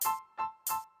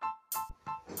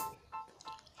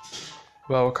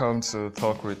Welcome to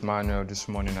Talk with Manuel this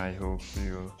morning. I hope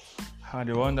you had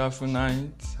a wonderful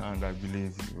night and I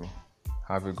believe you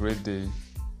have a great day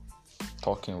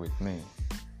talking with me.